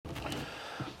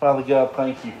Father God,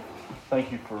 thank you.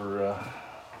 Thank you for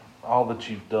all that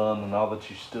you've done and all that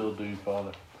you still do,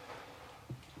 Father.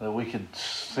 That we could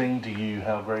sing to you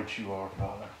how great you are,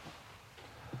 Father.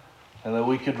 And that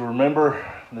we could remember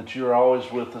that you are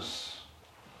always with us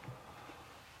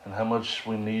and how much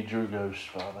we need your ghost,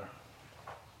 Father.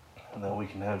 And that we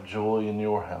can have joy in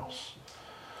your house.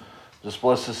 Just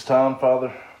bless this time,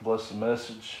 Father. Bless the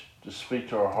message. Just speak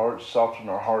to our hearts, soften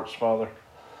our hearts, Father.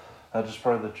 I just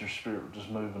pray that your Spirit will just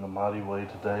move in a mighty way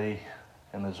today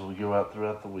and as we go out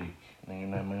throughout the week. In your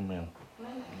name, amen.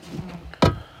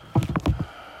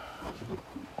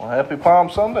 Well, happy Palm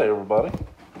Sunday, everybody.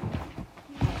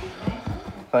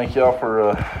 Thank y'all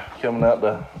for coming out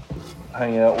to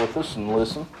hang out with us and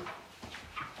listen.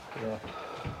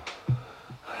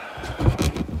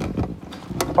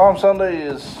 Palm Sunday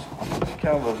is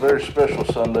kind of a very special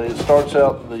Sunday. It starts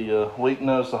out the week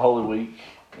known as the Holy Week.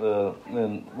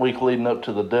 And week leading up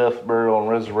to the death, burial, and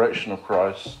resurrection of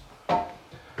Christ.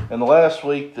 And the last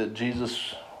week that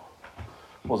Jesus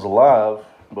was alive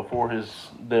before his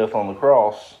death on the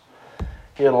cross,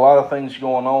 he had a lot of things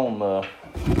going on,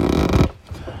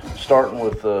 starting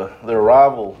with the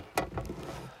arrival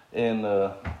in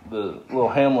the little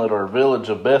hamlet or village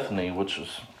of Bethany, which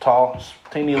was a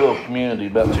teeny little community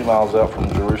about 2 miles out from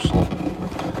Jerusalem.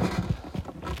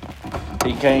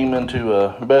 He came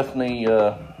into Bethany,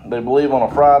 they believe on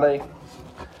a Friday,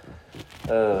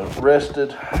 rested,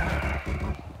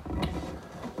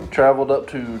 traveled up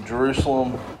to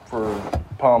Jerusalem for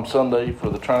Palm Sunday for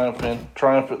the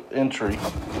triumphant entry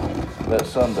that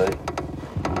Sunday.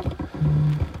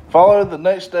 Followed the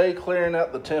next day clearing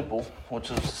out the temple, which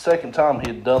is the second time he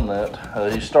had done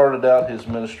that. He started out his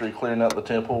ministry clearing out the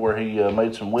temple where he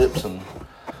made some whips and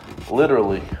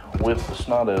literally whipped the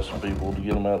snot out of some people to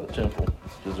get them out of the temple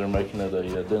because they're making it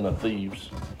a den of thieves.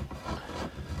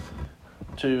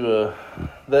 To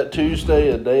that Tuesday,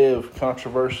 a day of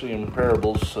controversy and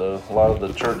parables, a lot of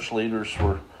the church leaders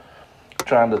were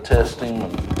trying to test him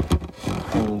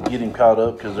and get him caught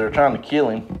up because they're trying to kill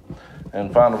him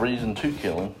and find a reason to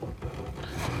kill him.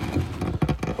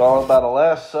 Followed by the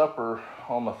Last Supper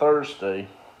on the Thursday,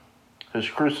 his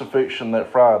crucifixion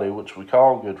that Friday, which we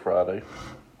call Good Friday,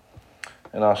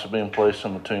 and also being placed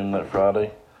in the tomb that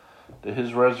Friday, to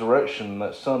his resurrection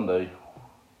that Sunday,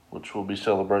 which we'll be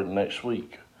celebrating next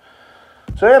week.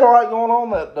 So he had a lot going on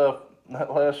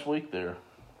that last week there.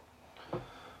 And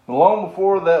long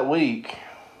before that week,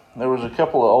 there was a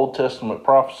couple of Old Testament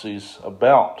prophecies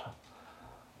about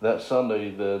that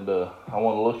Sunday that I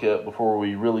want to look at before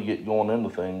we really get going into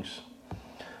things.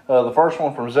 The first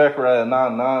one from Zechariah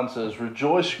 9:9 says,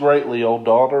 "Rejoice greatly, O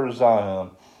daughter of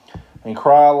Zion, and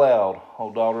cry aloud,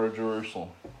 O daughter of Jerusalem.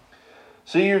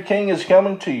 See, your king is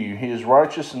coming to you. He is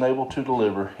righteous and able to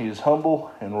deliver. He is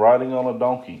humble and riding on a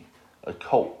donkey, a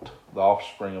colt, the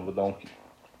offspring of a donkey."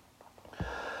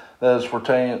 That is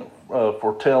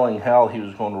foretelling how he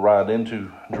was going to ride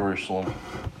into Jerusalem.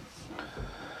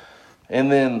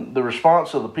 And then the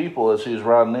response of the people as he was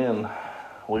riding in,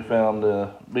 we found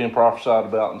being prophesied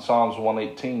about in Psalms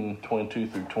 118, 22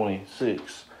 through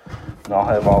 26. And I'll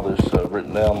have all this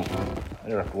written down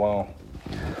there after a while.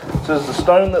 It says, "The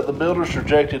stone that the builders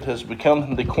rejected has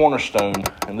become the cornerstone,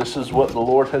 and this is what the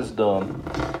Lord has done.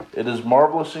 It is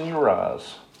marvelous in your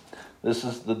eyes. This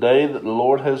is the day that the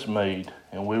Lord has made,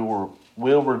 and we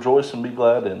will rejoice and be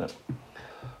glad in it.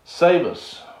 Save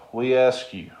us, we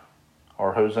ask you,"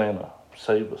 or Hosanna,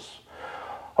 save us.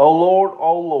 O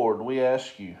Lord, we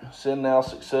ask you, send now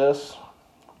success.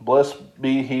 Blessed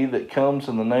be he that comes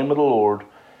in the name of the Lord.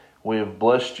 We have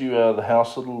blessed you out of the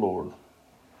house of the Lord."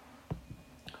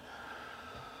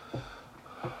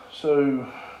 So,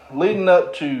 leading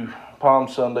up to Palm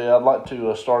Sunday, I'd like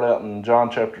to start out in John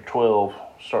chapter 12,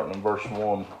 starting in verse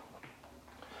 1.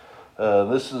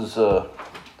 This is a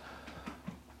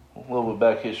little bit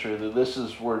back history. This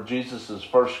is where Jesus is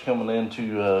first coming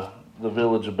into the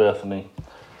village of Bethany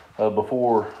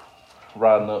before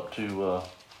riding up to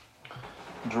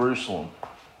Jerusalem.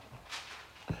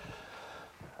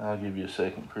 I'll give you a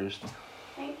second, Kristen.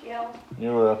 Thank you.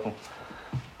 You're welcome.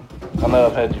 I know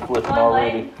I've had you flipping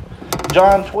already.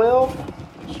 John 12,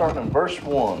 starting in verse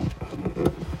 1.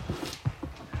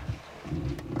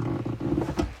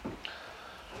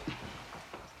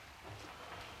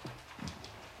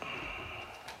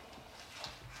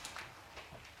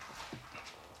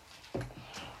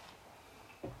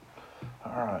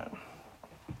 All right.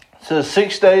 It says,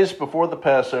 6 days before the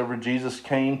Passover, Jesus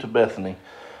came to Bethany,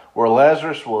 where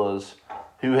Lazarus was,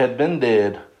 who had been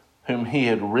dead, whom he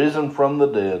had risen from the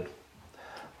dead.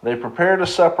 They prepared a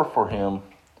supper for him.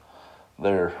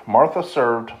 there. Martha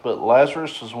served, but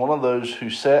Lazarus was one of those who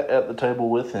sat at the table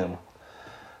with him.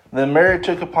 Then Mary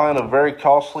took a pint of very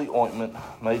costly ointment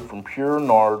made from pure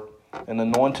nard and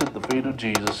anointed the feet of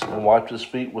Jesus and wiped his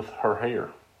feet with her hair.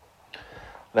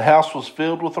 The house was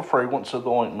filled with the fragrance of the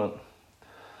ointment.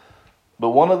 But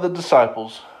one of the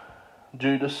disciples,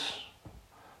 Judas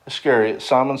Iscariot,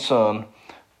 Simon's son,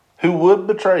 who would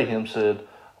betray him, said,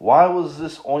 "Why was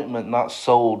this ointment not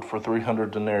sold for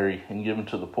 300 denarii and given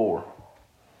to the poor?"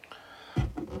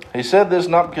 He said this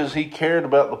not because he cared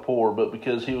about the poor, but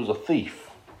because he was a thief.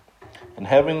 And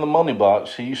having the money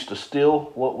box, he used to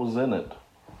steal what was in it.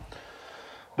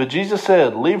 But Jesus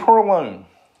said, "Leave her alone.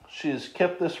 She has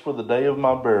kept this for the day of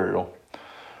my burial.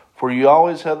 For you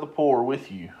always have the poor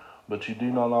with you, but you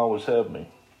do not always have me."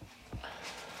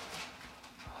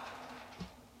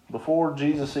 Before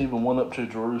Jesus even went up to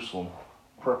Jerusalem,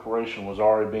 preparation was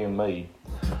already being made.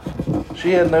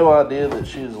 She had no idea that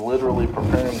she is literally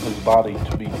preparing his body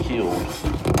to be killed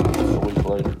a week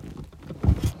later,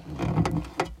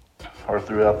 or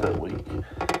throughout that week.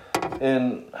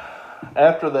 And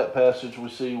after that passage, we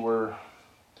see where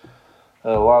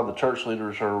a lot of the church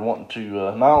leaders are wanting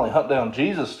to not only hunt down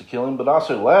Jesus to kill him, but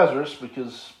also Lazarus,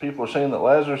 because people are saying that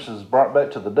Lazarus is brought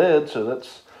back to the dead, so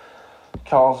that's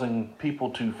causing people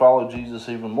to follow Jesus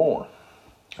even more.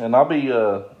 And I'll be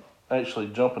actually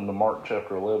jumping to Mark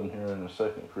chapter 11 here in a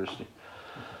second, Christy.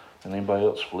 And anybody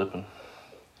else flipping?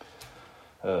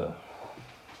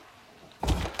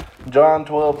 John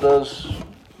 12 does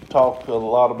talk a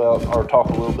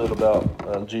little bit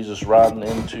about Jesus riding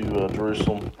into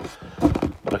Jerusalem.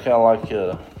 But I kind of like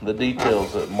the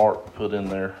details that Mark put in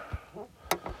there.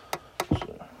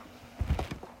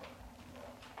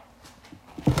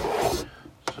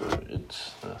 So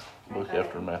it's the book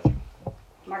after Matthew.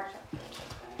 Mark.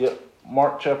 Yep,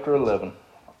 Mark chapter 11.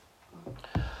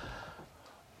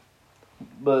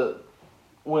 But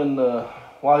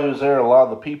while he was there, a lot of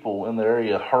the people in the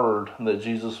area heard that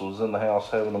Jesus was in the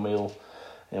house having a meal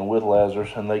and with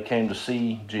Lazarus, and they came to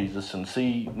see Jesus and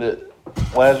see that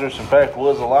Lazarus, in fact,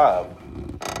 was alive.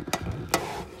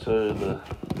 So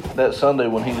that Sunday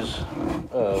when he's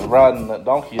riding that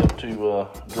donkey up to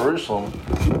Jerusalem,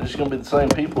 there's going to be the same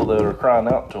people that are crying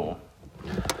out to him.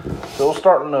 So we'll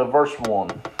start in verse 1.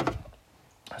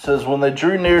 It says, "When they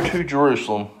drew near to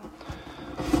Jerusalem,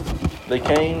 they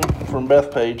came from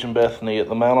Bethpage and Bethany at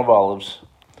the Mount of Olives,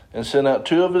 and sent out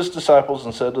 2 of his disciples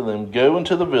and said to them, 'Go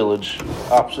into the village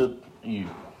opposite you.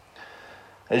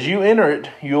 As you enter it,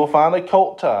 you will find a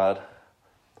colt tied,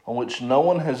 on which no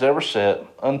one has ever sat.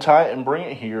 Untie it and bring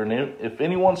it here. And if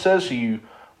anyone says to you,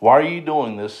 "Why are you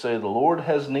doing this?" say, "The Lord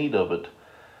has need of it."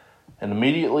 And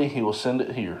immediately he will send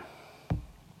it here."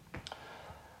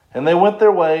 And they went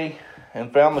their way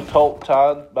and found the colt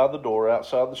tied by the door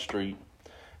outside the street,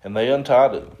 and they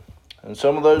untied it. And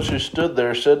some of those who stood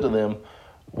there said to them,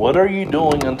 "What are you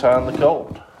doing untying the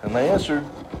colt?" And they answered,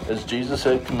 as Jesus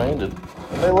had commanded,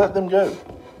 and they let them go.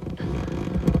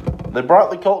 They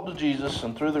brought the colt to Jesus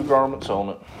and threw their garments on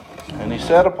it, and he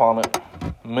sat upon it.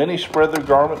 Many spread their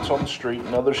garments on the street,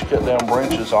 and others cut down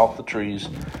branches off the trees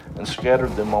and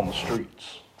scattered them on the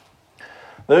streets.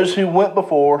 Those who went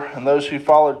before and those who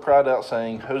followed cried out,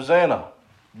 saying, "Hosanna!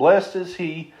 Blessed is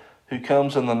he who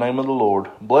comes in the name of the Lord.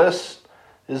 Blessed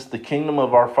is the kingdom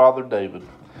of our father David,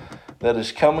 that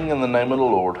is coming in the name of the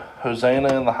Lord.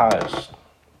 Hosanna in the highest."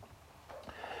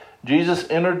 Jesus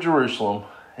entered Jerusalem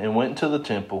and went to the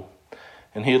temple,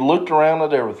 and he had looked around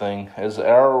at everything, as the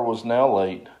hour was now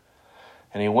late,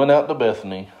 and he went out to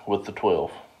Bethany with the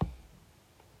 12.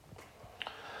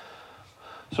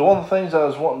 So one of the things I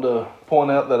was wanting to point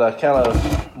out that I kind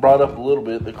of brought up a little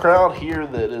bit, the crowd here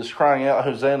that is crying out,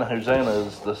 "Hosanna, Hosanna,"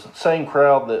 is the same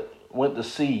crowd that went to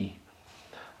see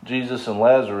Jesus and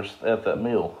Lazarus at that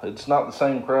meal. It's not the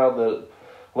same crowd that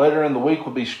later in the week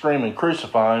would be screaming,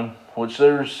 "Crucify him," which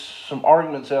there's some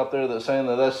arguments out there that saying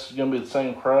that that's going to be the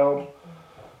same crowd.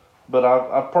 But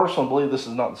I personally believe this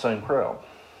is not the same crowd.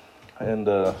 And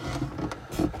I'm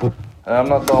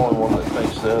not the only one that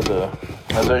thinks that.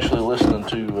 I was actually listening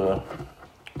to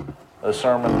a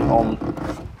sermon on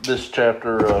this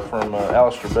chapter from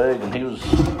Alistair Begg, and he was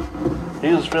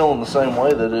feeling the same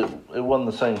way, that it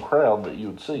wasn't the same crowd that you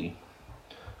would see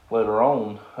later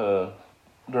on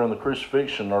during the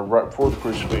crucifixion, or right before the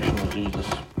crucifixion of Jesus.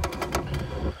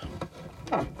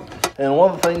 And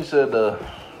one of the things that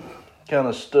kind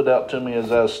of stood out to me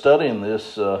as I was studying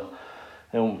this,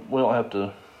 and we don't have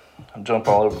to jump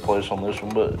all over the place on this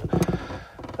one, but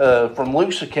from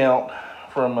Luke's account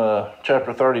from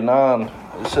chapter 39,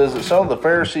 it says that some of the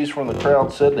Pharisees from the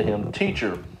crowd said to him,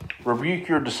 "Teacher, rebuke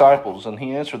your disciples." And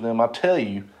he answered them, "I tell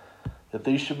you if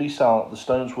these should be silent, the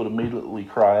stones would immediately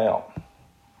cry out.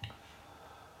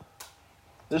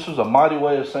 This was a mighty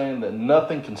way of saying that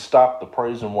nothing can stop the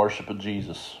praise and worship of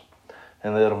Jesus,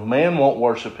 and that if man won't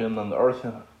worship him, then the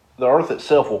earth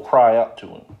itself will cry out to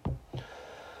him.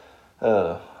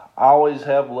 I always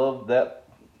have loved that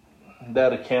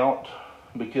account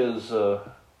because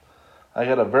I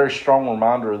got a very strong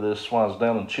reminder of this when I was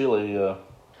down in Chile.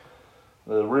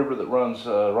 The river that runs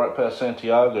right past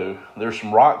Santiago, there's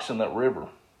some rocks in that river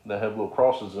that have little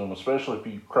crosses in them, especially if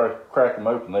you crack them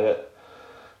open.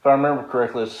 If I remember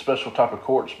correctly, it's a special type of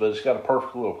quartz, but it's got a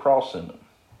perfect little cross in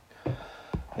it.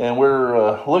 And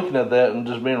we're looking at that and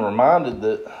just being reminded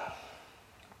that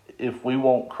if we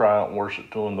won't cry out and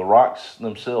worship to him, the rocks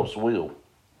themselves will.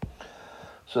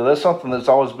 So that's something that's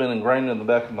always been ingrained in the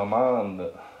back of my mind,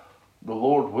 that the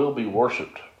Lord will be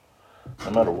worshipped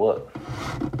no matter what.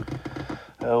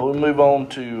 We'll move on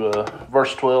to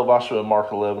verse 12, also in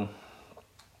Mark 11.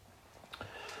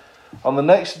 On the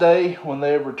next day, when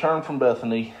they had returned from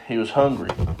Bethany, he was hungry.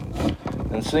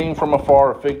 And seeing from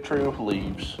afar a fig tree with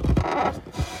leaves,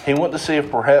 he went to see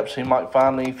if perhaps he might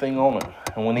find anything on it.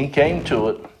 And when he came to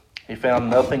it, he found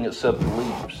nothing except the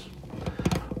leaves.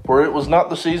 For it was not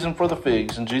the season for the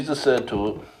figs. And Jesus said to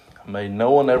it, "May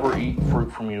no one ever eat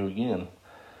fruit from you again."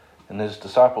 And his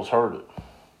disciples heard it.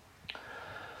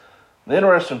 The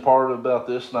interesting part about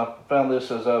this, and I found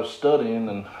this as I was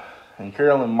studying, and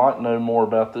Carolyn might know more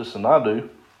about this than I do,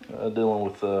 dealing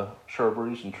with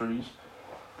shrubberies and trees.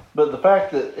 But the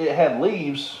fact that it had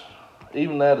leaves,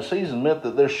 even out of season, meant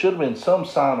that there should have been some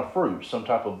sign of fruit, some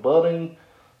type of budding,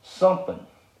 something.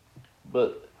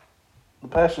 But the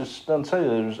passage doesn't say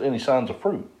there's any signs of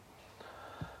fruit,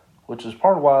 which is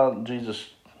part of why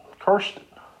Jesus cursed it.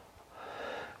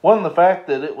 It wasn't the fact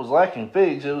that it was lacking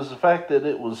figs, it was the fact that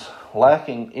it was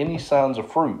lacking any signs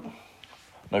of fruit.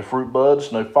 No fruit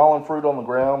buds, no fallen fruit on the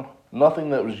ground, nothing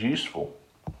that was useful.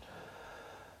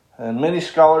 And many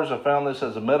scholars have found this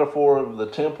as a metaphor of the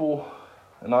temple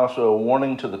and also a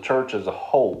warning to the church as a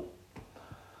whole.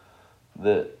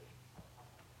 That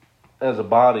as a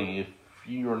body, if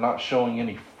you are not showing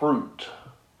any fruit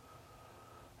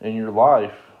in your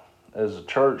life as a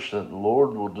church, that the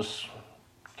Lord will just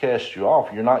cast you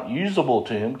off. You're not usable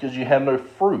to him because you have no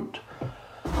fruit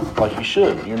like you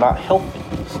should. You're not healthy.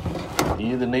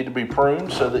 You either need to be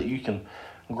pruned so that you can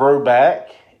grow back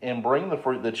and bring the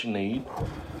fruit that you need,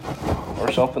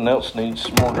 or something else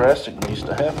more drastic needs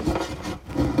to happen.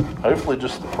 Hopefully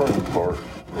just the pruning part.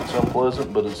 It's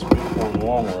unpleasant, but it's beautiful in the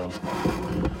long run.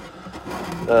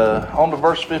 On to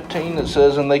verse 15, it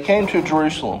says, "And they came to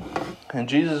Jerusalem, and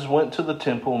Jesus went to the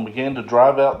temple and began to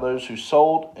drive out those who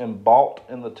sold and bought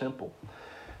in the temple.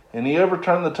 And he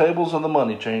overturned the tables of the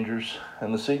money changers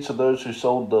and the seats of those who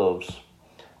sold doves.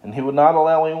 And he would not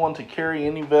allow anyone to carry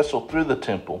any vessel through the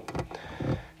temple.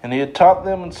 And he had taught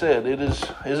them and said, Is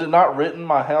it not written,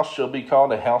 my house shall be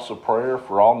called a house of prayer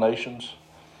for all nations?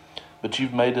 But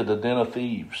you've made it a den of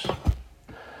thieves."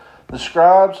 The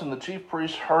scribes and the chief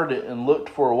priests heard it and looked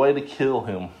for a way to kill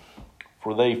him,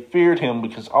 for they feared him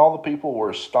because all the people were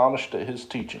astonished at his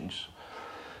teachings.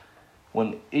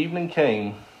 When evening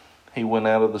came, he went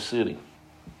out of the city.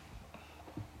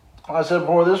 Like I said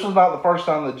before, this was not the first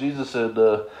time that Jesus had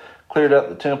cleared out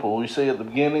the temple. We see at the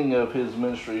beginning of his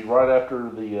ministry, right after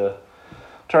the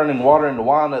turning water into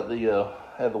wine at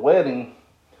the wedding,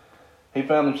 he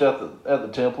found himself at the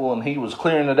temple and he was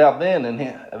clearing it out then. And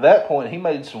at that point, he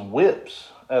made some whips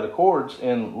out of cords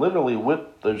and literally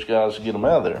whipped those guys to get them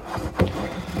out of there.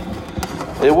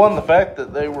 It wasn't the fact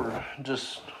that they were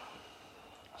just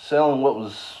selling what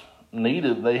was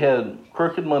needed. They had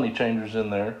crooked money changers in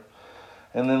there.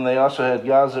 And then they also had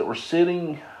guys that were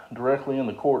sitting directly in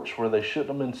the courts where they shouldn't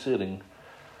have been sitting,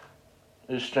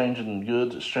 exchanging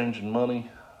goods, exchanging money.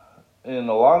 And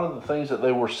a lot of the things that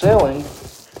they were selling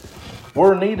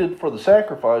were needed for the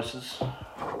sacrifices,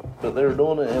 but they were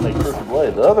doing it in a crooked way.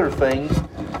 The other thing,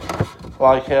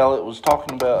 like how it was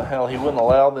talking about how he wouldn't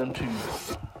allow them to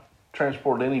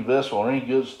transport any vessel or any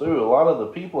goods through, a lot of the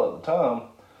people at the time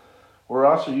were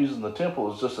also using the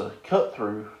temple as just a cut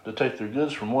through to take their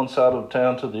goods from one side of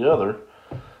town to the other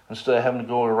instead of having to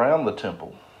go around the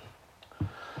temple.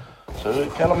 So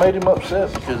it kind of made him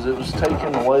upset because it was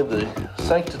taking away the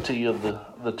sanctity of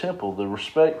the temple, the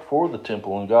respect for the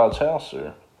temple and God's house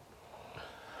there.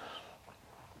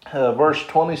 Verse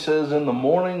 20 says, "In the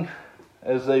morning,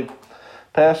 as they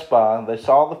passed by, they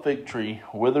saw the fig tree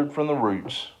withered from the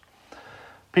roots.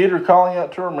 Peter, calling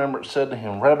out to remembrance, said to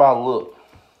him, 'Rabbi, look,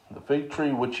 the fig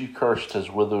tree which you cursed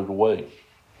has withered away.'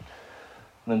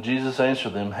 And then Jesus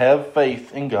answered them, 'Have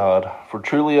faith in God, for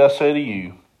truly I say to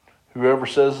you, Whoever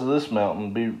says to this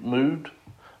mountain, be removed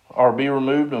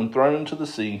and thrown into the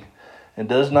sea, and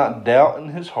does not doubt in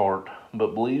his heart,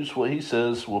 but believes what he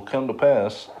says will come to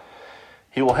pass,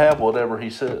 he will have whatever he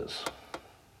says.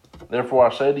 Therefore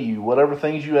I say to you, whatever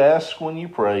things you ask when you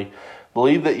pray,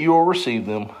 believe that you will receive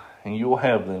them, and you will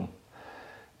have them.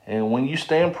 And when you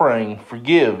stand praying,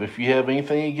 forgive if you have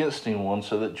anything against anyone,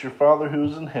 so that your Father who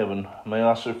is in heaven may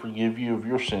also forgive you of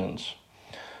your sins.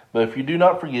 But if you do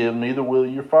not forgive, neither will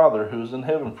your Father who is in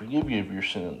heaven forgive you of your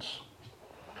sins.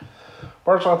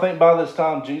 Personally, I think by this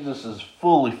time Jesus is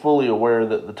fully aware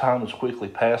that the time is quickly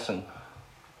passing,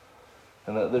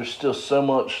 and that there's still so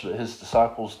much that his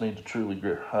disciples need to truly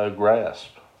grasp.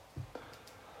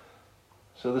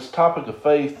 So this topic of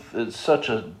faith is such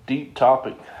a deep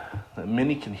topic that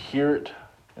many can hear it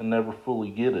and never fully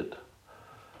get it.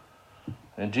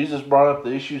 And Jesus brought up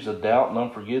the issues of doubt and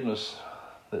unforgiveness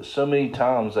that so many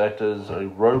times act as a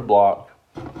roadblock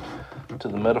to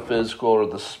the metaphysical or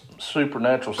the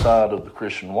supernatural side of the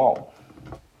Christian walk.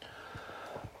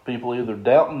 People either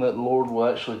doubting that the Lord will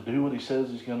actually do what he says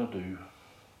he's going to do,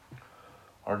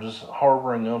 or just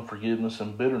harboring unforgiveness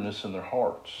and bitterness in their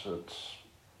hearts. It's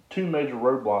two major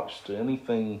roadblocks to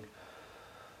anything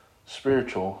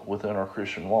spiritual within our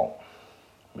Christian walk.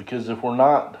 Because if we're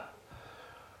not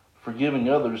forgiving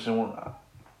others, then we're not.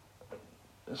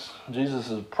 Jesus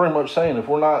is pretty much saying, if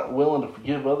we're not willing to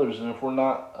forgive others, and if we're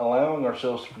not allowing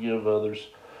ourselves to forgive others,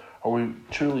 are we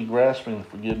truly grasping the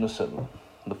forgiveness that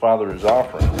the Father is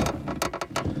offering?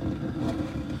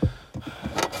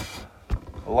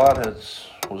 A lot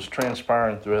was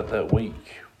transpiring throughout that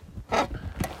week.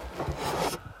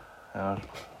 I'm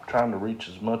trying to reach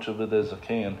as much of it as I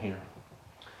can here.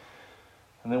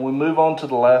 And then we move on to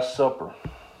the Last Supper,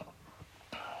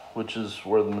 which is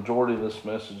where the majority of this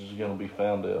message is going to be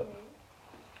found at.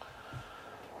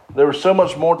 There was so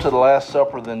much more to the Last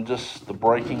Supper than just the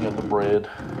breaking of the bread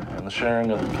and the sharing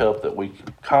of the cup that we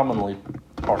commonly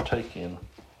partake in.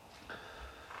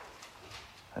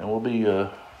 And we'll be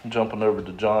jumping over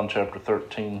to John chapter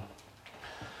 13.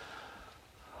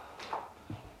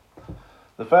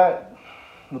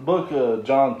 The book of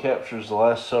John captures the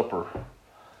Last Supper,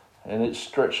 and it's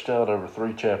stretched out over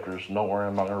 3 chapters. Don't worry,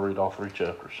 I'm not going to read all 3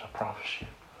 chapters, I promise you.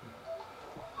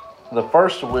 The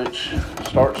first of which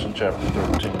starts in chapter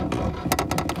 13.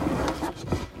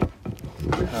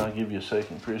 I'll give you a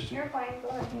second, Christy. You're fine, go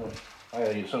ahead. I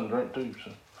gotta get something to drink too.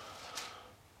 So.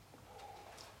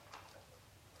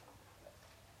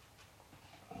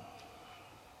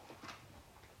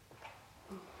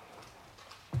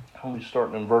 I'll be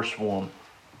starting in verse 1. It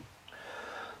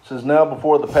says, Now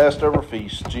before the Passover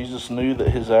feast, Jesus knew that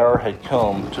his hour had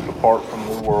come to depart from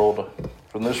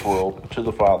this world to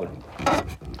the Father.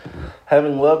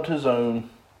 Having loved his own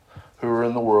who were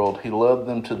in the world, he loved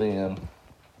them to the end.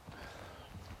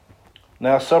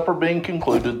 Now supper being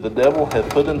concluded, the devil had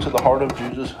put into the heart of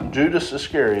Judas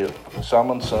Iscariot,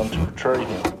 Simon's son, to betray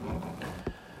him.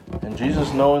 And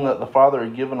Jesus, knowing that the Father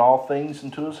had given all things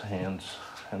into his hands,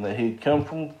 and that he had come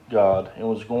from God and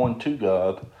was going to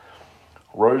God,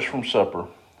 rose from supper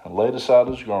and laid aside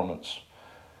his garments,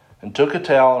 and took a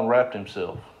towel and wrapped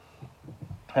himself.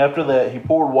 After that, he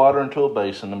poured water into a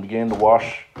basin and began to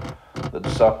wash the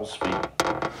disciples' feet,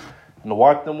 and to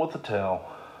wipe them with the towel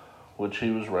which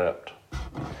he was wrapped.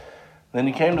 Then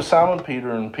he came to Simon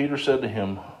Peter, and Peter said to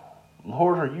him,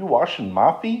 Lord, are you washing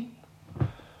my feet?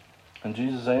 And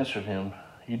Jesus answered him,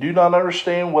 You do not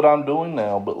understand what I'm doing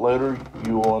now, but later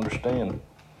you will understand.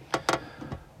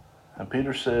 And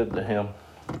Peter said to him,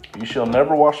 You shall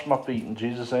never wash my feet. And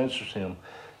Jesus answers him,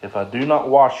 If I do not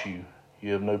wash you,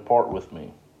 you have no part with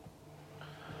me.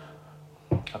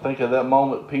 I think at that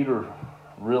moment, Peter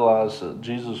realized that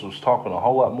Jesus was talking a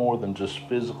whole lot more than just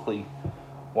physically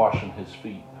washing his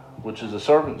feet, which is a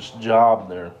servant's job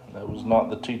there. That was not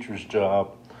the teacher's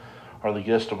job or the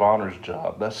guest of honor's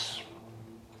job. That's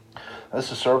a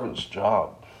servant's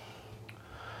job.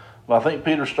 But I think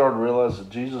Peter started to realize that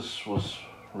Jesus was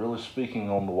really speaking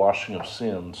on the washing of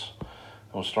sins,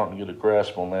 and was starting to get a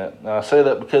grasp on that. Now I say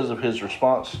that because of his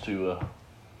response to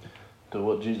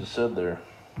what Jesus said there.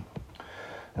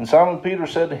 And Simon Peter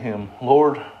said to him,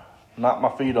 Lord, not my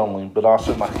feet only, but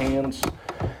also my hands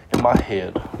and my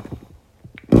head.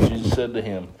 Jesus said to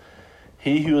him,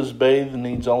 He who is bathed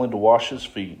needs only to wash his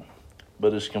feet,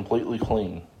 but is completely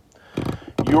clean.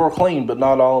 You are clean, but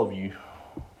not all of you,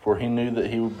 for he knew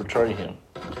that he would betray him.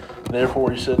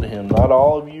 Therefore he said to him, Not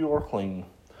all of you are clean.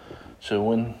 So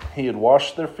when he had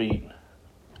washed their feet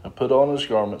and put on his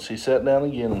garments, he sat down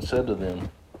again and said to them,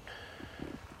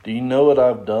 Do you know what I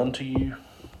have done to you?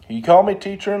 You call me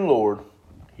teacher and Lord.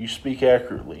 You speak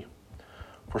accurately,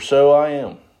 for so I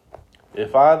am.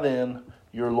 If I then,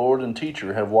 your Lord and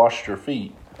teacher, have washed your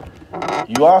feet,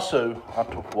 you also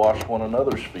ought to wash one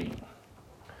another's feet.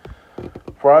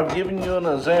 For I have given you an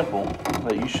example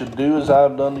that you should do as I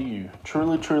have done to you.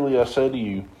 Truly, truly, I say to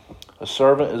you, a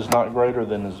servant is not greater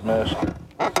than his master,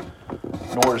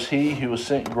 nor is he who was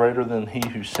sent greater than he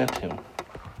who sent him.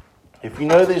 If you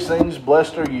know these things,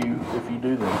 blessed are you if you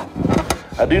do them.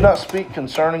 I do not speak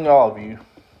concerning all of you.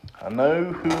 I know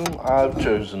whom I have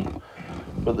chosen,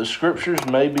 but the scriptures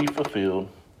may be fulfilled.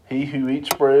 He who eats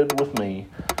bread with me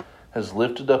has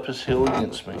lifted up his heel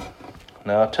against me.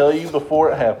 Now I tell you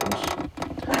before it happens,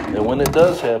 that when it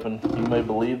does happen, you may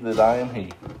believe that I am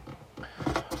he.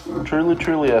 Truly,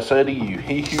 truly, I say to you,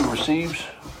 he who receives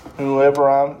whoever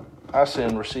I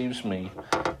send receives me,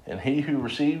 and he who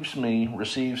receives me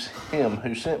receives him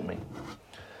who sent me.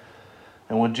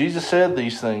 And when Jesus said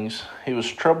these things, he was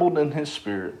troubled in his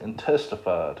spirit and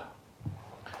testified.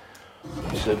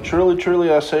 He said, Truly, truly,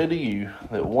 I say to you,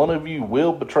 that one of you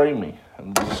will betray me.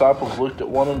 And the disciples looked at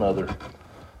one another,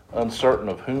 uncertain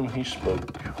of whom he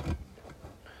spoke.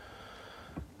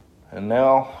 And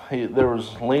now there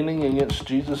was leaning against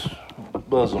Jesus'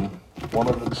 bosom one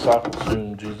of the disciples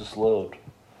whom Jesus loved.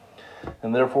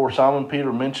 And therefore Simon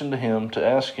Peter mentioned to him to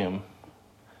ask him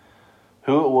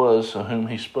who it was of whom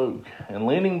he spoke. And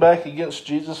leaning back against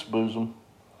Jesus' bosom,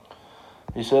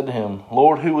 he said to him,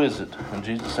 Lord, who is it? And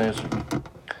Jesus answered,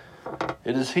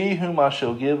 It is he whom I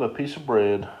shall give a piece of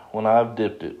bread when I have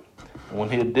dipped it. And when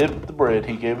he had dipped the bread,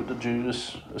 he gave it to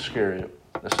Judas Iscariot,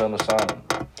 the son of Simon.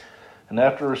 And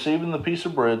after receiving the piece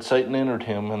of bread, Satan entered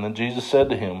him, and then Jesus said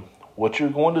to him, What you're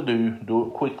going to do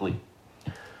it quickly.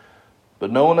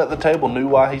 But no one at the table knew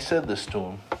why he said this to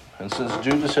him. And since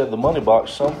Judas had the money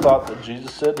box, some thought that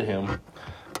Jesus said to him,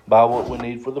 Buy what we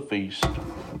need for the feast,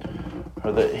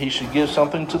 or that he should give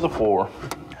something to the poor.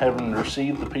 Having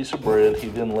received the piece of bread, he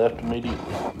then left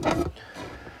immediately.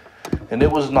 And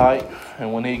it was night,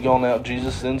 and when he had gone out,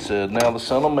 Jesus then said, Now the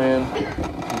Son of Man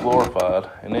is glorified,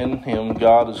 and in him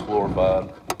God is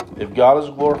glorified. If God is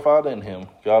glorified in him,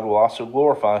 God will also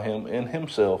glorify him in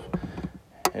himself,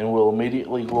 and will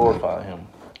immediately glorify him.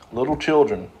 Little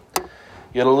children,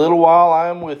 yet a little while I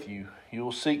am with you. You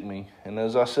will seek me, and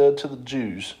as I said to the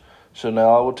Jews, so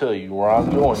now I will tell you, where I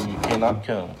am going, you cannot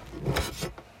come. It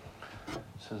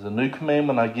says, A new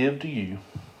commandment I give to you,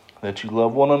 that you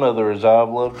love one another as I have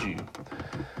loved you,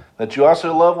 that you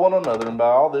also love one another, and by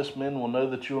all this men will know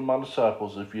that you are my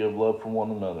disciples if you have love for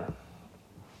one another.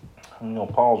 I'm going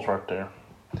to pause right there.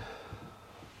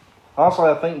 Honestly,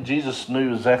 I think Jesus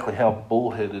knew exactly how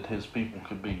bullheaded his people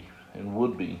could be and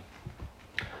would be.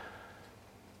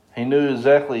 He knew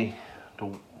exactly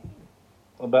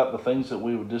about the things that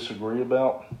we would disagree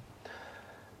about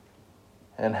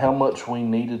and how much we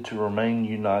needed to remain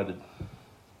united.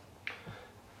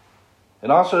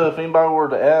 And also, if anybody were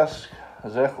to ask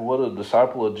exactly what a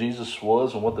disciple of Jesus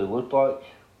was and what they looked like,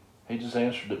 he just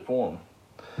answered it for them.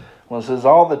 When it says,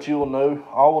 all will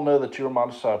know that you are my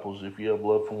disciples if you have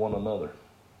love for one another.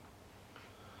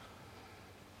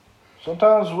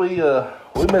 Sometimes we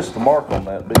miss the mark on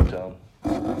that big time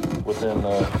within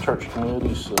church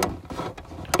communities. So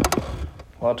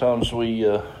a lot of times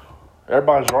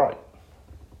everybody's right.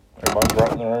 Everybody's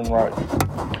right in their own right.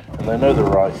 And they know they're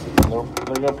right. And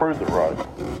they're going to prove they're right.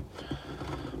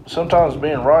 Sometimes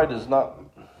being right is not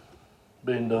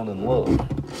being done in love,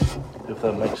 if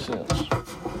that makes sense.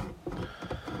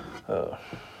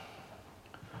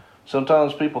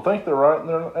 Sometimes people think they're right and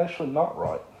they're actually not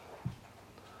right.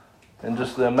 And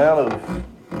just the amount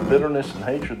of bitterness and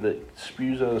hatred that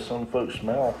spews out of some folks'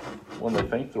 mouth when they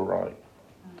think they're right,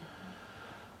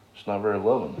 it's not very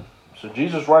loving. So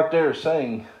Jesus right there is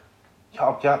saying,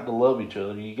 y'all got to love each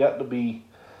other. You got to be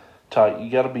tight.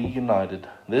 You got to be united.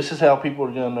 This is how people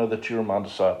are going to know that you're my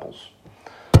disciples,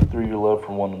 through your love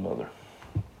for one another.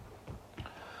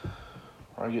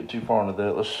 Before I get too far into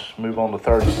that, let's move on to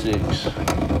 36.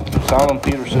 Simon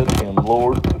Peter said to him,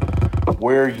 Lord,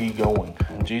 where are ye going?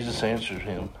 And Jesus answered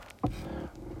him,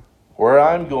 Where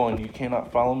I am going, you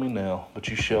cannot follow me now, but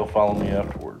you shall follow me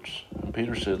afterwards. And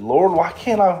Peter said, Lord, why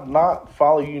can't I not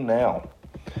follow you now?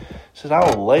 He said,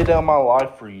 I will lay down my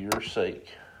life for your sake.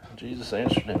 And Jesus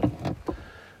answered him,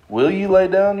 Will you lay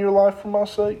down your life for my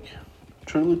sake?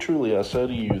 Truly, truly, I say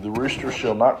to you, the rooster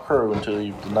shall not crow until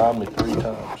you've denied me 3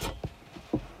 times.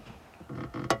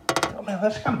 Oh man,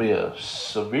 that's going to be a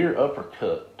severe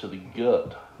uppercut to the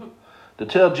gut. To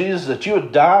tell Jesus that you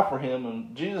would die for him,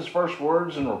 and Jesus' first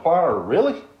words in reply are,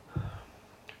 really?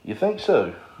 You think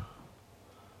so?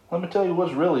 Let me tell you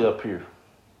what's really up here.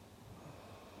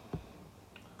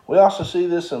 We also see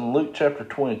this in Luke chapter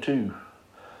 22.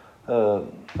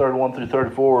 31 through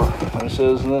 34. And it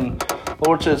says, and then the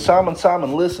Lord said, Simon,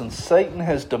 Simon, listen, Satan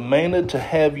has demanded to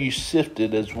have you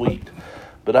sifted as wheat,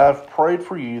 but I have prayed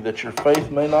for you that your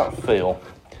faith may not fail.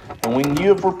 And when you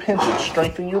have repented,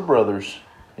 strengthen your brothers.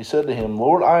 He said to him,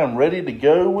 Lord, I am ready to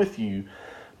go with you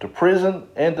to prison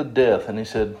and to death. And he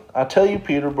said, I tell you,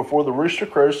 Peter, before the rooster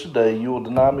crows today, you will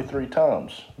deny me 3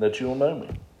 times, that you will know me.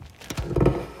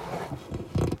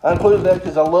 I included that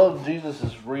because I love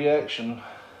Jesus' reaction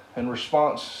and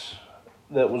response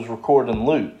that was recorded in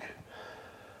Luke,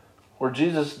 where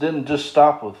Jesus didn't just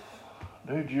stop with,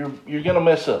 dude, you're going to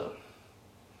mess up.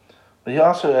 But he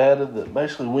also added that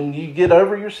basically when you get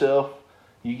over yourself,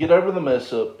 you get over the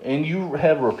mess up, and you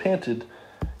have repented,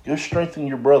 go strengthen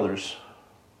your brothers.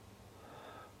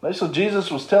 Basically,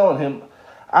 Jesus was telling him,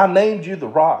 I named you the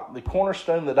rock, the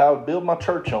cornerstone that I would build my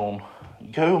church on.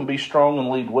 Go and be strong and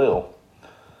lead well.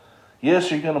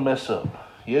 Yes, you're going to mess up.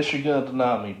 Yes, you're going to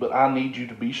deny me, but I need you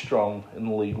to be strong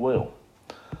and lead well.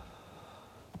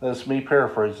 That's me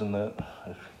paraphrasing that.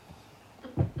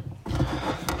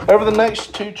 Over the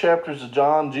next 2 chapters of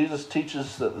John, Jesus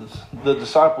teaches the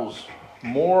disciples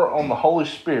more on the Holy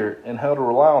Spirit and how to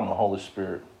rely on the Holy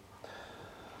Spirit,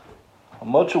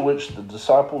 much of which the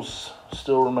disciples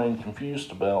still remain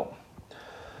confused about.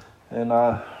 And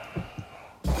I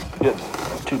get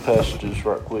 2 passages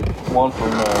right quick. One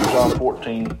from John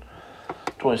 14,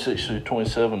 26 through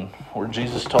 27, where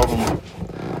Jesus told them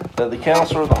that the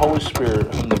Counselor of the Holy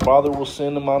Spirit, whom the Father will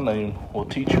send in my name, will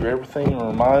teach you everything and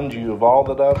remind you of all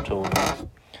that I have told you.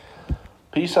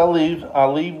 Peace I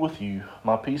leave with you,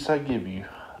 my peace I give you.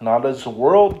 Not as the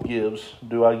world gives,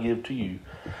 do I give to you.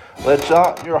 Let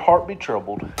not your heart be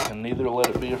troubled, and neither let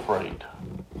it be afraid.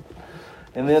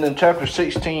 And then in chapter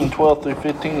 16, 12 through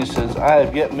 15, it says, I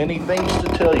have yet many things to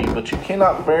tell you, but you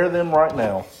cannot bear them right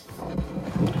now.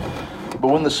 But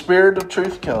when the Spirit of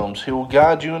truth comes, he will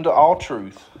guide you into all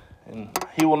truth. And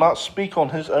he will not speak on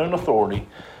his own authority,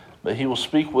 but he will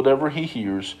speak whatever he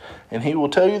hears. And he will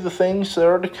tell you the things that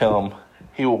are to come.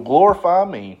 He will glorify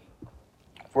me,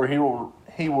 for he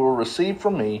will receive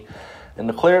from me and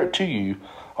declare it to you.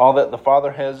 All that the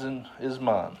Father has is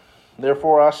mine.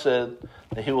 Therefore I said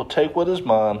that he will take what is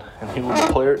mine and he will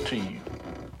declare it to you.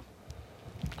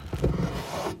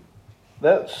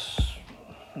 That's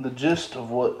the gist of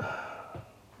what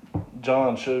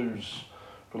John shows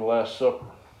for the Last Supper.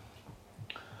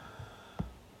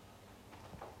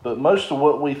 But most of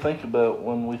what we think about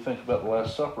when we think about the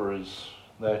Last Supper is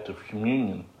the act of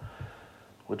communion,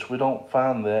 which we don't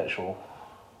find the actual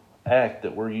act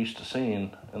that we're used to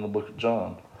seeing in the book of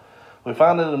John. We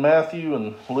find it in Matthew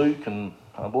and Luke and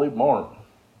I believe Mark,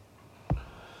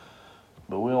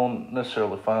 but we don't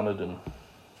necessarily find it in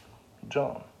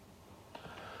John.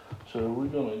 So we're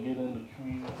going to get into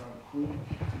communion right quick. You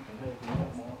can help me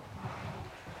out, Mark.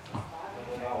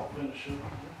 And then I'll finish it.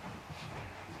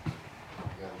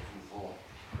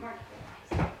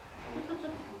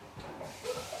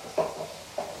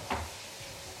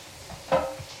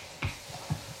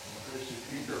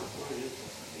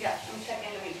 Yeah, I'm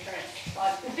checking to make sure it's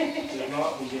plugged. If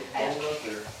not, we'll get pulled up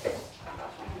there.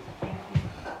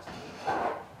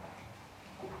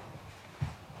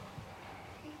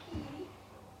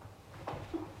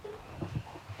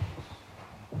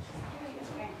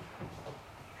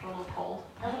 A little cold.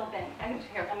 A little bit.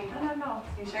 No.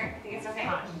 You sure? I think it's okay.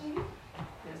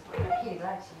 Does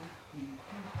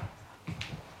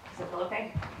it feel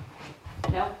okay?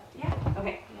 No? Yeah.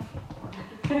 Okay.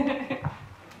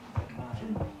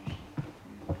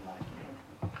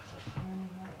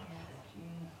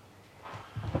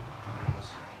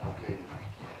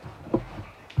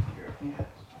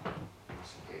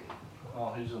 Oh,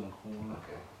 he's in the corner.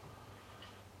 Okay.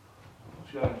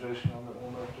 You got Jason on that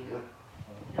one up there?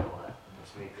 Yeah.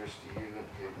 That's me, Christy. You look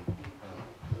good.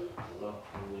 No,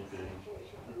 really good.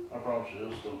 I promise you,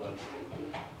 it'll still better.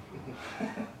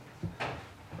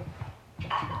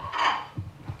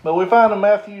 But we find in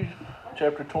Matthew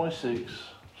chapter 26,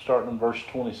 starting in verse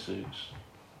 26,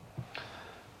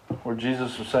 where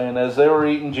Jesus was saying, as they were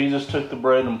eating, Jesus took the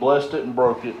bread and blessed it and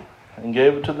broke it and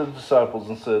gave it to the disciples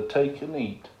and said, take and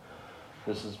eat.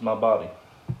 This is my body.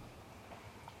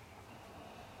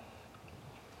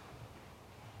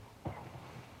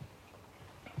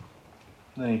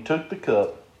 Then he took the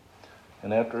cup,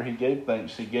 and after he gave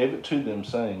thanks, he gave it to them,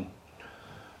 saying,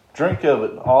 drink of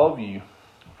it, all of you,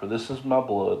 for this is my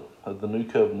blood of the new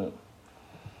covenant,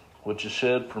 which is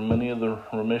shed for many of the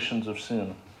remissions of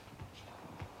sin.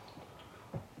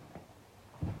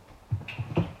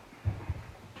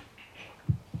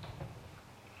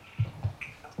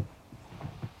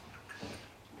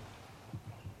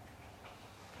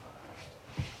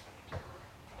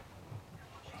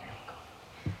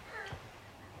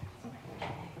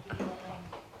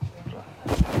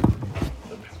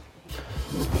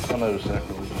 I know it's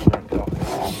sacrilegious to drink coffee.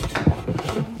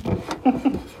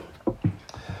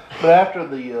 But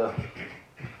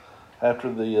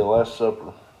after the Last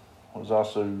Supper was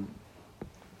also one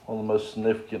of the most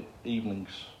significant evenings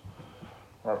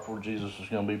right before Jesus was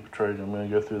going to be betrayed. I'm going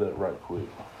to go through that right quick.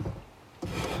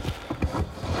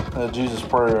 Jesus'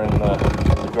 prayer in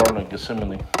the Garden of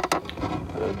Gethsemane.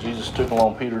 Jesus took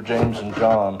along Peter, James, and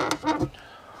John.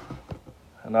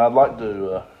 And I'd like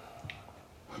to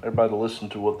everybody to listen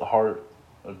to what the heart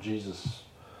of Jesus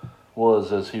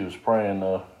was as he was praying.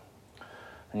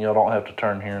 And y'all don't have to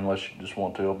turn here unless you just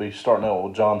want to. I'll be starting out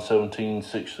with John 17,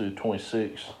 6 through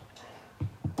 26.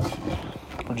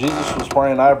 Jesus was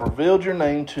praying, I have revealed your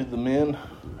name to the men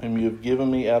whom you have given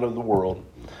me out of the world.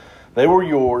 They were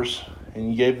yours, and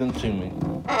you gave them to me.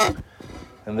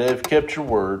 And they have kept your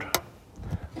word.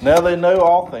 Now they know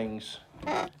all things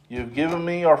you have given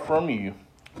me are from you,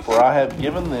 for I have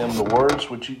given them the words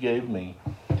which you gave me.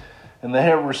 And they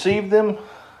have received them,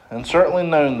 and certainly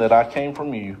known that I came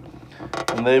from you,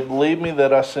 and they have believed me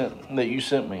that you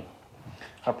sent me.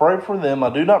 I pray for them. I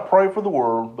do not pray for the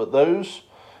world, but those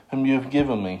whom you have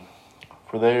given me,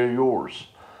 for they are yours.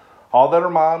 All that are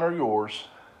mine are yours,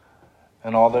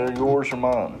 and all that are yours are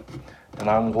mine, and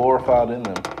I am glorified in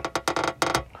them.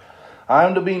 I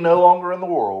am to be no longer in the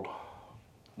world,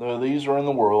 though these are in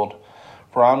the world,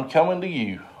 for I am coming to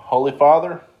you. Holy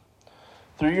Father,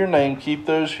 through your name keep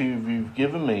those who you've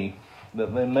given me,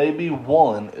 that they may be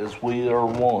one as we are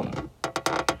one.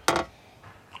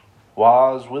 While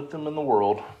I was with them in the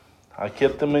world, I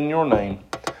kept them in your name,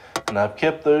 and I've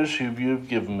kept those who you have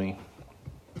given me.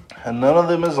 And none of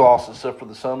them is lost except for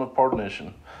the son of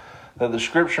perdition, that the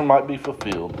scripture might be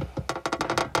fulfilled.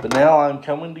 But now I am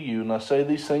coming to you, and I say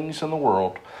these things in the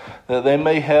world, that they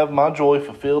may have my joy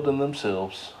fulfilled in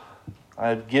themselves. I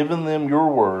have given them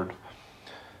your word,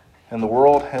 and the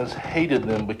world has hated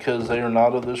them because they are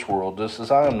not of this world, just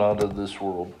as I am not of this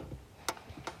world.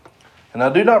 And I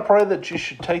do not pray that you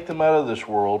should take them out of this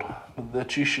world, but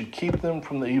that you should keep them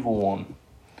from the evil one.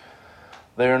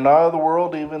 They are not of the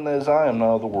world, even as I am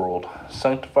not of the world.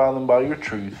 Sanctify them by your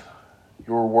truth.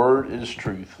 Your word is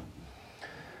truth.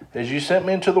 As you sent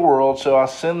me into the world, so I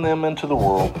send them into the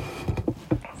world.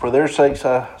 For their sakes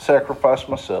I sacrifice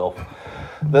myself,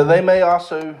 that they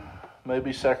may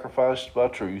be sacrificed by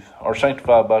truth, or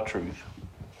sanctified by truth.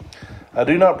 I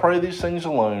do not pray these things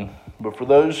alone, but for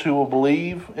those who will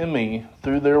believe in me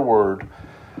through their word,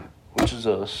 which is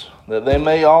us, that they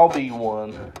may all be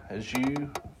one, as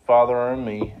you, Father, are in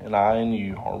me, and I in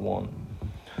you are one.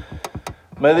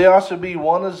 May they also be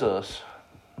one as us,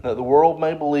 that the world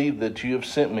may believe that you have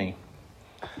sent me.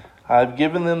 I have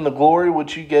given them the glory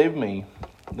which you gave me,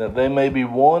 that they may be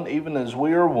one even as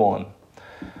we are one.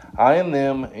 I in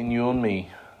them, and you in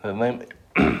me, that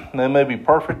they may be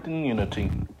perfect in unity,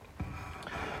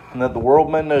 and that the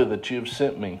world may know that you have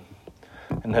sent me,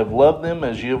 and have loved them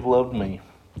as you have loved me.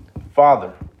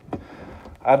 Father,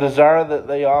 I desire that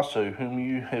they also, whom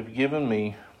you have given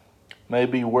me, may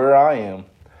be where I am,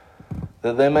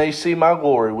 that they may see my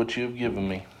glory which you have given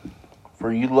me.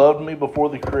 For you loved me before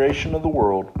the creation of the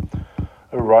world,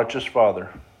 O righteous Father.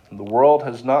 The world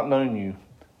has not known you,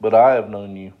 but I have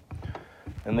known you.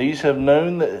 And these have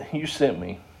known that you sent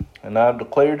me, and I have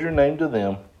declared your name to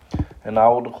them, and I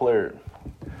will declare it,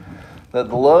 that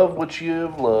the love which you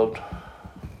have loved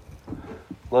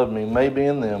me may be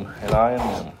in them, and I in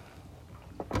them.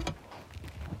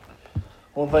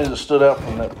 One of the things that stood out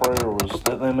from that prayer was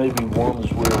that they may be one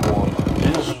as we are one.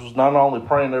 Jesus was not only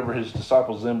praying over his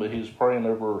disciples then, but he was praying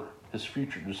over his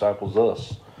future disciples,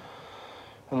 us.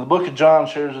 And the book of John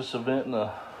shares this event in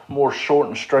a more short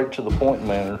and straight to the point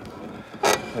manner.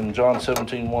 In John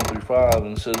 17, 1 through 5,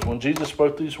 and it says, When Jesus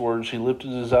spoke these words, he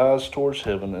lifted his eyes towards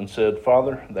heaven and said,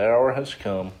 Father, the hour has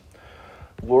come.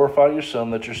 Glorify your Son,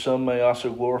 that your Son may also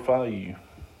glorify you.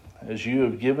 As you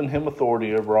have given him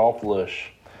authority over all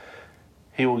flesh,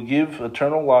 he will give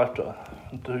eternal life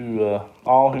to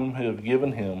all whom you have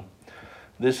given him.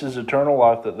 This is eternal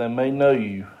life, that they may know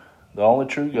you, the only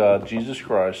true God, Jesus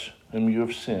Christ, whom you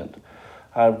have sent.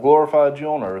 I have glorified you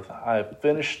on earth. I have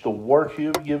finished the work you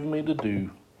have given me to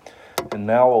do. And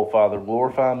now, O Father,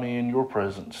 glorify me in your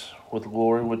presence with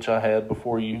glory which I had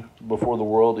before the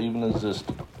world even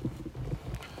existed.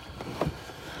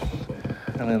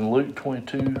 And then Luke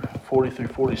 22, 40 through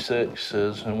 46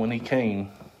 says, And when he came,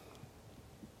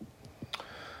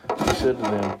 he said to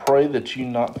them, Pray that you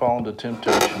not fall into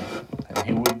temptation. And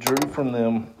he withdrew from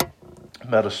them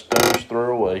about a stone's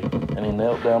throw away, and he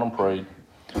knelt down and prayed,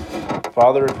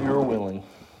 Father, if you are willing,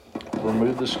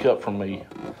 remove this cup from me.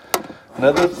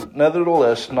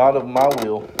 Nevertheless, not of my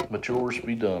will, but yours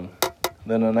be done.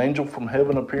 Then an angel from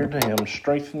heaven appeared to him,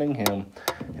 strengthening him,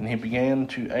 and he began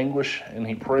to anguish, and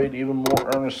he prayed even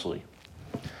more earnestly.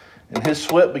 And his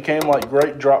sweat became like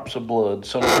great drops of blood.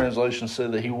 Some translations say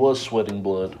that he was sweating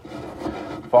blood,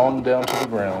 falling down to the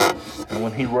ground. And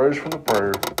when he rose from the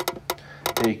prayer,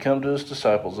 he came to his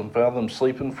disciples and found them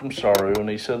sleeping from sorrow. And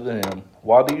he said to them,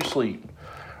 "Why do you sleep?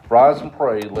 Rise and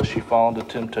pray, lest you fall into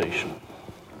temptation."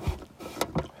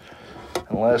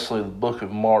 And lastly, the book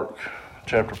of Mark,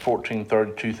 chapter 14,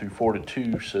 32 through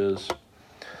 42 says,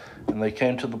 "And they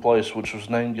came to the place which was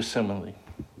named Gethsemane.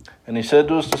 And he said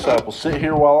to his disciples, 'Sit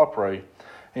here while I pray.'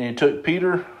 And he took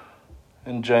Peter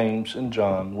and James and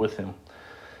John with him,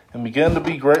 and began to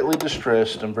be greatly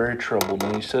distressed and very troubled.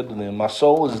 And he said to them, 'My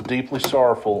soul is deeply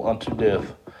sorrowful unto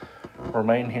death.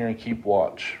 Remain here and keep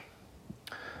watch.'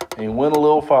 And he went a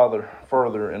little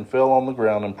further and fell on the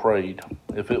ground and prayed,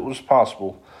 if it was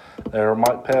possible, that air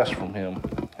might pass from him.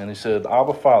 And he said,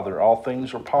 'Abba, Father, all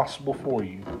things are possible for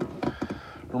you.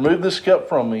 Remove this cup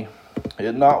from me.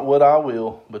 It not what I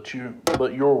will, but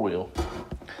your will.'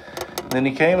 Then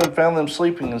he came and found them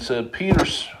sleeping and said, 'Peter,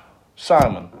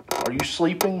 Simon, are you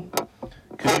sleeping?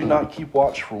 Could you not keep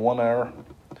watch for 1 hour?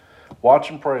 Watch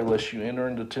and pray lest you enter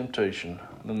into temptation.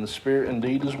 Then the spirit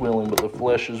indeed is willing, but the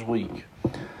flesh is weak.'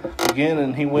 Again,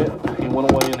 and he went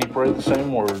away and he prayed the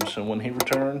same words. And when he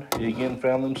returned, he again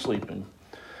found them sleeping,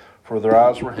 for their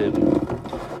eyes were heavy.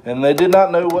 And they did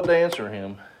not know what to answer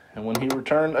him. And when he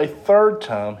returned a third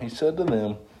time, he said to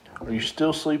them, 'Are you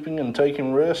still sleeping and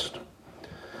taking rest?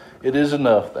 It is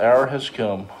enough. The hour has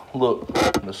come. Look,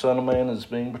 the Son of Man is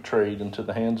being betrayed into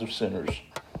the hands of sinners.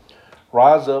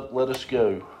 Rise up, let us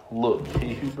go. Look,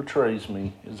 he who betrays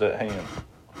me is at hand.'"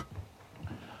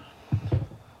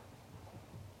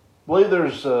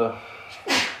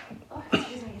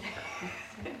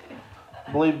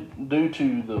 I believe due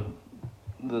to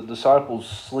the disciples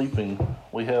sleeping,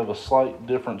 we have a slight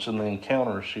difference in the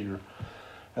encounters here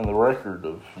and the record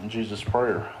of Jesus'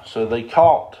 prayer. So they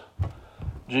caught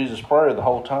Jesus' prayer the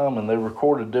whole time, and they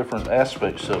recorded different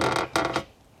aspects of it.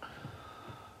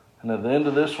 And at the end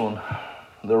of this one,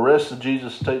 the arrest of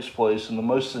Jesus takes place in the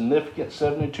most significant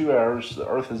 72 hours the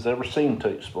earth has ever seen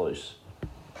takes place.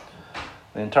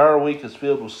 The entire week is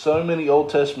filled with so many Old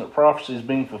Testament prophecies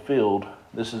being fulfilled.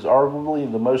 This is arguably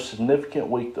the most significant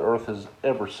week the earth has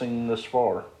ever seen thus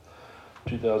far,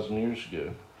 2,000 years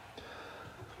ago.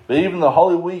 But even the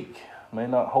Holy Week may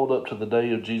not hold up to the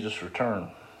day of Jesus'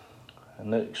 return.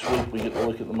 And next week we get to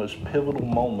look at the most pivotal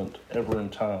moment ever in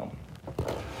time,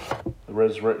 the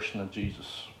resurrection of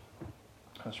Jesus.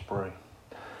 Let's pray.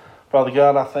 Father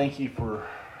God, I thank you for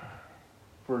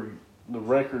the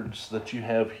records that you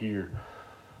have here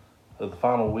of the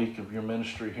final week of your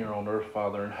ministry here on earth,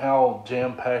 Father, and how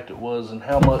jam-packed it was and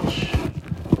how much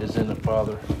is in it,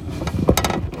 Father.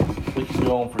 We can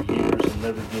go on for years and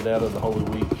never get out of the Holy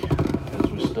Week as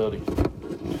we study,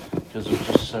 because there's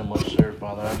just so much there,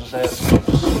 Father. I just ask you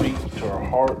to speak to our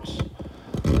hearts,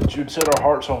 that you'd set our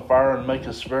hearts on fire and make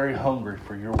us very hungry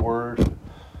for your word,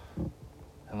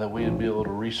 and that we'd be able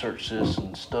to research this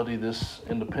and study this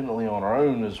independently on our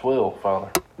own as well, Father,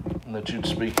 and that you'd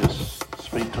speak to us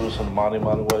in a mighty,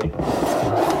 mighty way.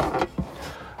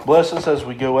 Bless us as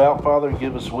we go out, Father.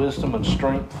 Give us wisdom and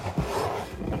strength,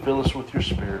 and fill us with your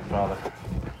Spirit, Father.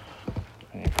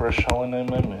 In your fresh holy name,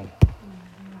 amen.